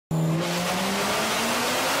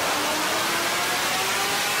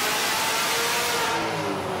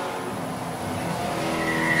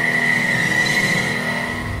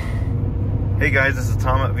Hey guys, this is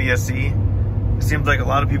Tom at VSE. It seems like a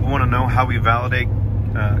lot of people want to know how we validate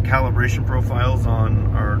calibration profiles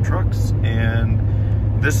on our trucks,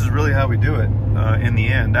 and this is really how we do it in the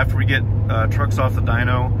end. After we get trucks off the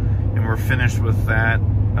dyno and we're finished with that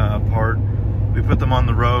part, we put them on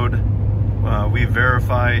the road. We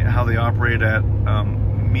verify how they operate at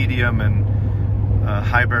medium and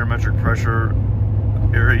high barometric pressure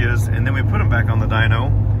areas, and then we put them back on the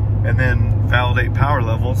dyno and then validate power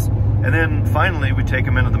levels. And then finally, we take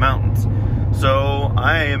them into the mountains. So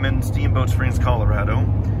I am in Steamboat Springs, Colorado,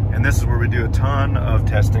 and this is where we do a ton of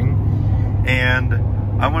testing. And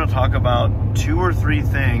I want to talk about 2 or 3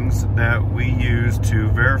 things that we use to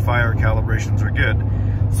verify our calibrations are good.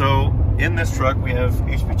 So in this truck, we have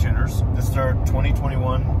HP tuners. This is our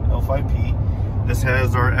 2021 L5P. This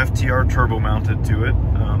has our FTR turbo mounted to it.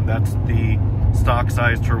 That's the stock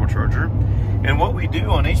size turbocharger. And what we do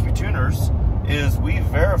on HP tuners is we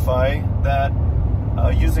verify that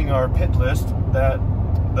using our pit list that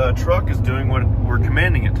the truck is doing what we're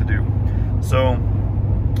commanding it to do. So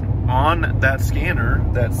on that scanner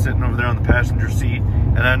that's sitting over there on the passenger seat,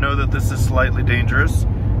 and I know that this is slightly dangerous,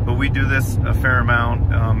 but we do this a fair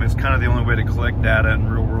amount. It's kind of the only way to collect data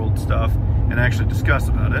and real world stuff and actually discuss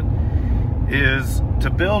about it, is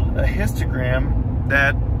to build a histogram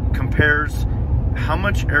that compares how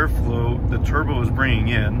much airflow the turbo is bringing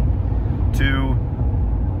in to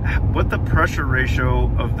what the pressure ratio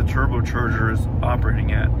of the turbocharger is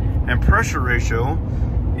operating at. And pressure ratio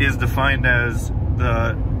is defined as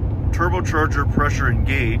the turbocharger pressure in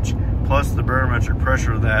gauge plus the barometric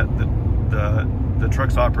pressure that the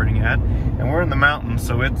truck's operating at. And we're in the mountains,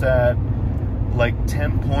 so it's at like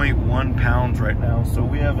 10.1 pounds right now. So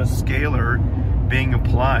we have a scaler being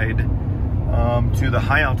applied to the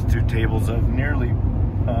high altitude tables of nearly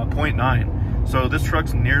 0.9. So this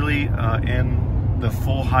truck's nearly in the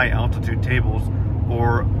full high altitude tables,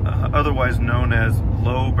 or otherwise known as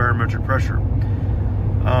low barometric pressure.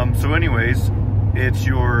 So anyways, it's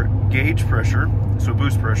your gauge pressure, so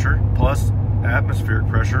boost pressure, plus atmospheric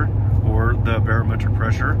pressure, or the barometric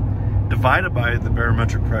pressure, divided by the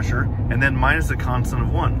barometric pressure, and then minus a constant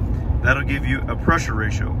of 1. That'll give you a pressure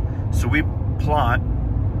ratio. So we plot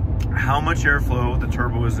how much airflow the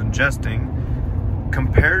turbo is ingesting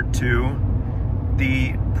compared to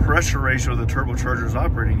the pressure ratio the turbocharger is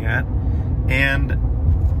operating at,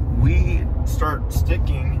 and we start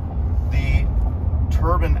sticking the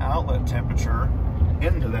turbine outlet temperature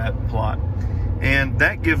into that plot, and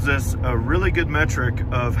that gives us a really good metric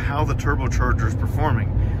of how the turbocharger is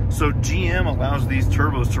performing. So GM allows these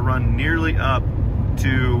turbos to run nearly up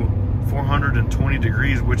to 420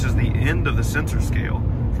 degrees, which is the end of the sensor scale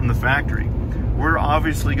from the factory. We're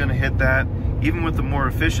obviously going to hit that even with the more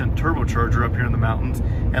efficient turbocharger up here in the mountains,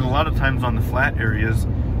 and a lot of times on the flat areas,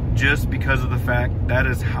 just because of the fact that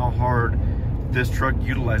is how hard this truck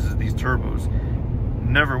utilizes these turbos.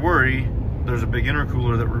 Never worry, there's a big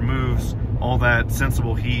intercooler that removes all that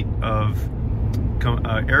sensible heat of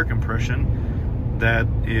air compression that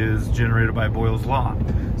is generated by Boyle's Law.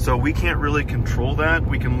 So we can't really control that.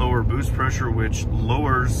 We can lower boost pressure, which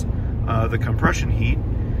lowers the compression heat,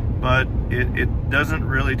 but it doesn't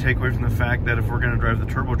really take away from the fact that if we're going to drive the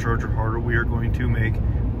turbocharger harder, we are going to make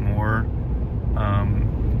more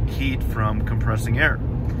heat from compressing air.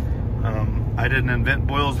 I didn't invent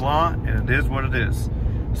Boyle's Law, and it is what it is.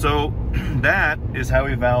 So that is how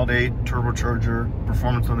we validate turbocharger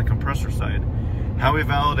performance on the compressor side. How we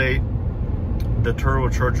validate the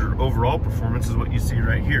turbocharger overall performance is what you see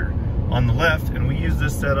right here on the left, and we use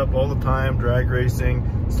this setup all the time, drag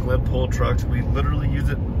racing, sled pull trucks. We literally use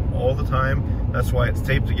it all the time. That's why it's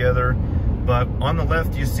taped together. But on the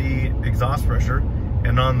left you see exhaust pressure,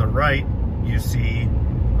 and on the right you see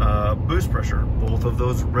boost pressure. Both of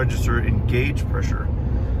those register in gauge pressure.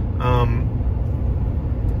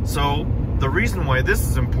 So the reason why this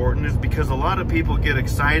is important is because a lot of people get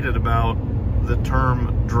excited about the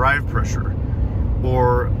term drive pressure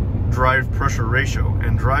or drive pressure ratio,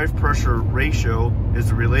 and drive pressure ratio is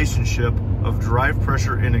the relationship of drive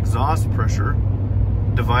pressure and exhaust pressure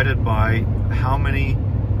divided by how many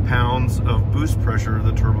pounds of boost pressure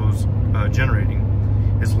the turbo's generating.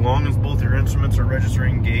 As long as both your instruments are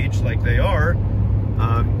registering gauge like they are,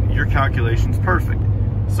 your calculation's perfect.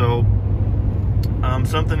 So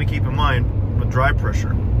something to keep in mind with drive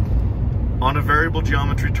pressure. On a variable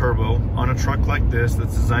geometry turbo, on a truck like this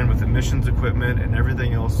that's designed with emissions equipment and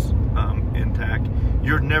everything else intact,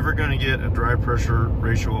 you're never going to get a drive pressure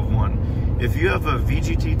ratio of 1. If you have a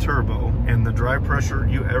VGT turbo and the drive pressure,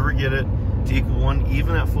 you ever get it to equal 1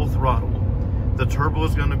 even at full throttle, the turbo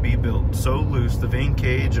is going to be built so loose, the vane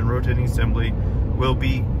cage and rotating assembly will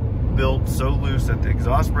be built so loose that the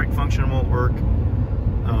exhaust brake function won't work.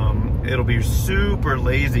 It'll be super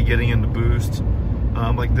lazy getting into boost,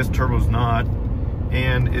 like this turbo's not,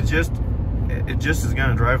 and it just is going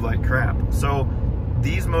to drive like crap. So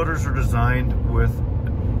these motors are designed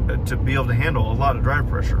to be able to handle a lot of drive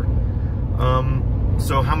pressure.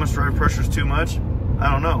 So how much drive pressure is too much?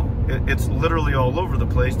 I don't know. It's literally all over the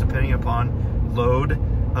place depending upon load,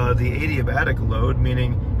 the adiabatic load,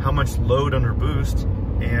 meaning how much load under boost,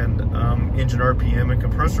 and engine RPM and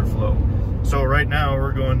compressor flow. So right now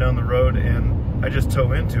we're going down the road and I just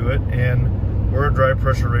tow into it, and we're a drive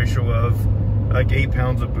pressure ratio of like 8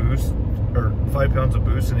 pounds of boost, or 5 pounds of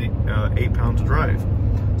boost and 8 pounds of drive.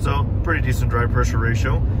 So pretty decent drive pressure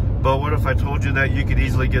ratio. But what if I told you that you could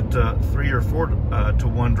easily get to 3 or 4 to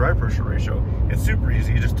 1 drive pressure ratio? It's super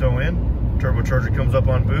easy. You just tow in, turbocharger comes up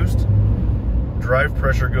on boost, drive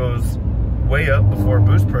pressure goes way up before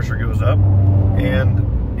boost pressure goes up, and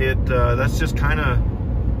that's just kind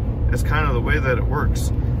of the way that it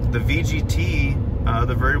works. The VGT,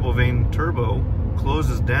 the variable vane turbo,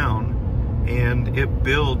 closes down and it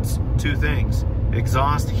builds 2 things: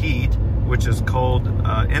 exhaust heat, which is called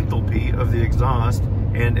enthalpy of the exhaust,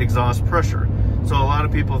 and exhaust pressure. So a lot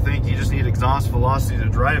of people think you just need exhaust velocity to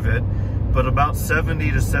drive it, but about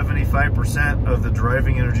 70 to 75% of the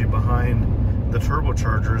driving energy behind the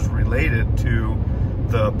turbocharger is related to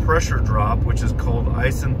the pressure drop, which is called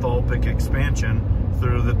isenthalpic expansion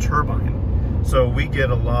through the turbine. So we get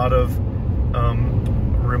a lot of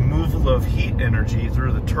removal of heat energy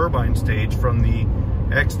through the turbine stage from the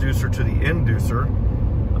exducer to the inducer,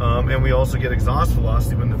 and we also get exhaust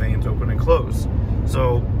velocity when the vanes open and close.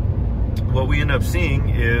 So what we end up seeing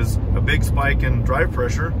is a big spike in drive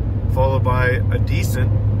pressure followed by a decent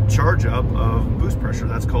charge up of boost pressure.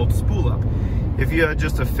 That's called spool up. If you had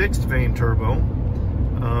just a fixed vane turbo,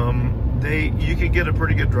 you could get a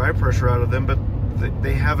pretty good drive pressure out of them, but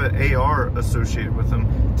they have an AR associated with them.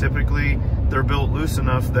 Typically, they're built loose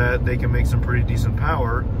enough that they can make some pretty decent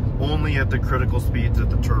power, only at the critical speeds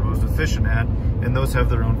that the turbo is efficient at, and those have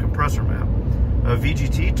their own compressor map. A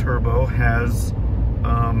VGT turbo has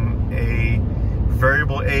a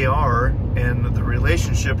variable AR, and the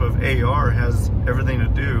relationship of AR has everything to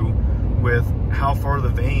do with how far the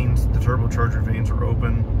vanes, the turbocharger vanes, are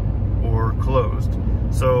open or closed.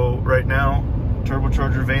 So right now,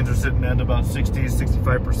 turbocharger vanes are sitting at about 60 to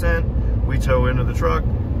 65%. We tow into the truck,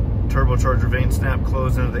 turbocharger vane snap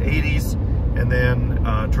close into the 80s, and then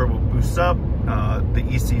turbo boosts up. The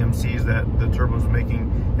ECMCs that the turbo's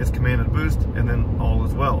making is commanded boost, and then all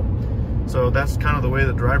is well. So that's kind of the way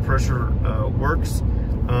that drive pressure works.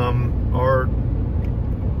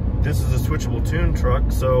 This is a switchable tune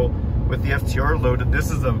truck, so with the FTR loaded,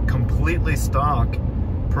 this is a completely stock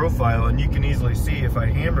profile, and you can easily see if I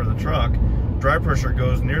hammer the truck, drive pressure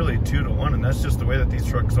goes nearly 2 to 1, and that's just the way that these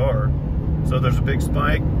trucks are. So there's a big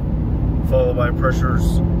spike, followed by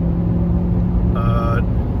pressures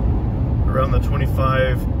around the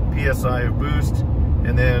 25 PSI of boost,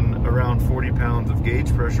 and then around 40 pounds of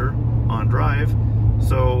gauge pressure on drive.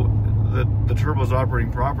 So the turbo's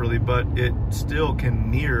operating properly, but it still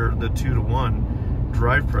can near the 2 to 1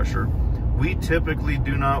 drive pressure. We typically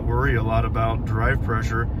do not worry a lot about drive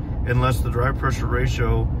pressure unless the drive pressure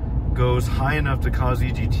ratio goes high enough to cause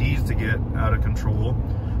EGTs to get out of control,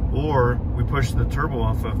 or we push the turbo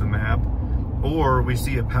off of the map, or we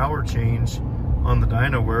see a power change on the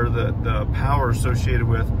dyno where the power associated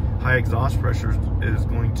with high exhaust pressures is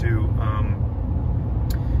going to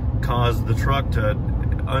cause the truck to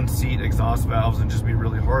unseat exhaust valves and just be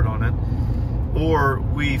really hard on it, or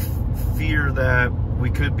we fear that we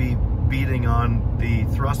could be beating on the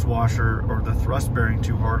thrust washer or the thrust bearing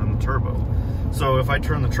too hard on the turbo. So if I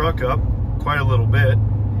turn the truck up quite a little bit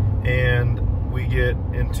and we get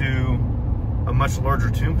into a much larger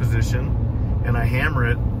tune position and I hammer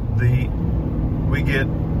it, we get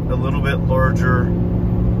a little bit larger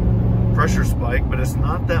pressure spike, but it's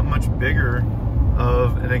not that much bigger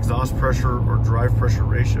of an exhaust pressure or drive pressure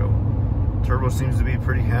ratio. Turbo seems to be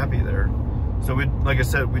pretty happy there. So like I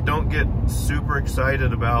said, we don't get super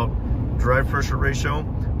excited about drive pressure ratio.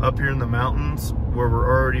 Up here in the mountains where we're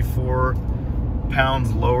already 4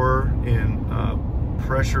 pounds lower in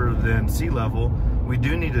pressure than sea level, we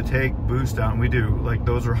do need to take boost down. We do, like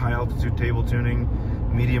those are high altitude table tuning,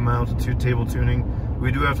 medium altitude table tuning.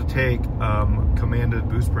 We do have to take commanded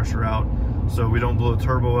boost pressure out so we don't blow the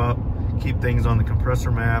turbo up, keep things on the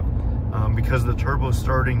compressor map, because the turbo's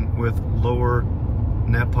starting with lower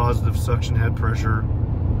net positive suction head pressure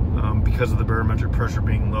because of the barometric pressure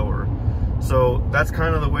being lower. So that's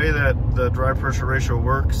kind of the way that the drive pressure ratio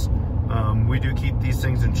works. We do keep these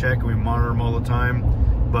things in check and we monitor them all the time,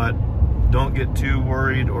 but Don't get too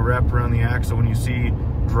worried or wrapped around the axle when you see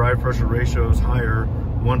drive pressure ratios higher,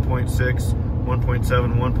 1.6,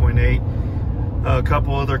 1.7, 1.8. A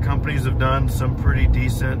couple other companies have done some pretty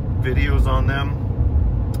decent videos on them.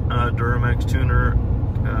 Duramax Tuner,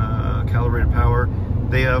 Calibrated Power.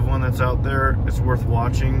 They have one that's out there. It's worth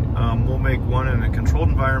watching. We'll make one in a controlled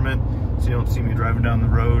environment so you don't see me driving down the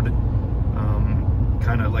road,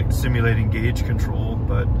 kind of like simulating gauge control,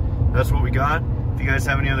 but that's what we got. If you guys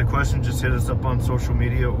have any other questions, just hit us up on social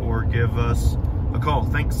media or give us a call.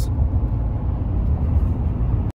 Thanks.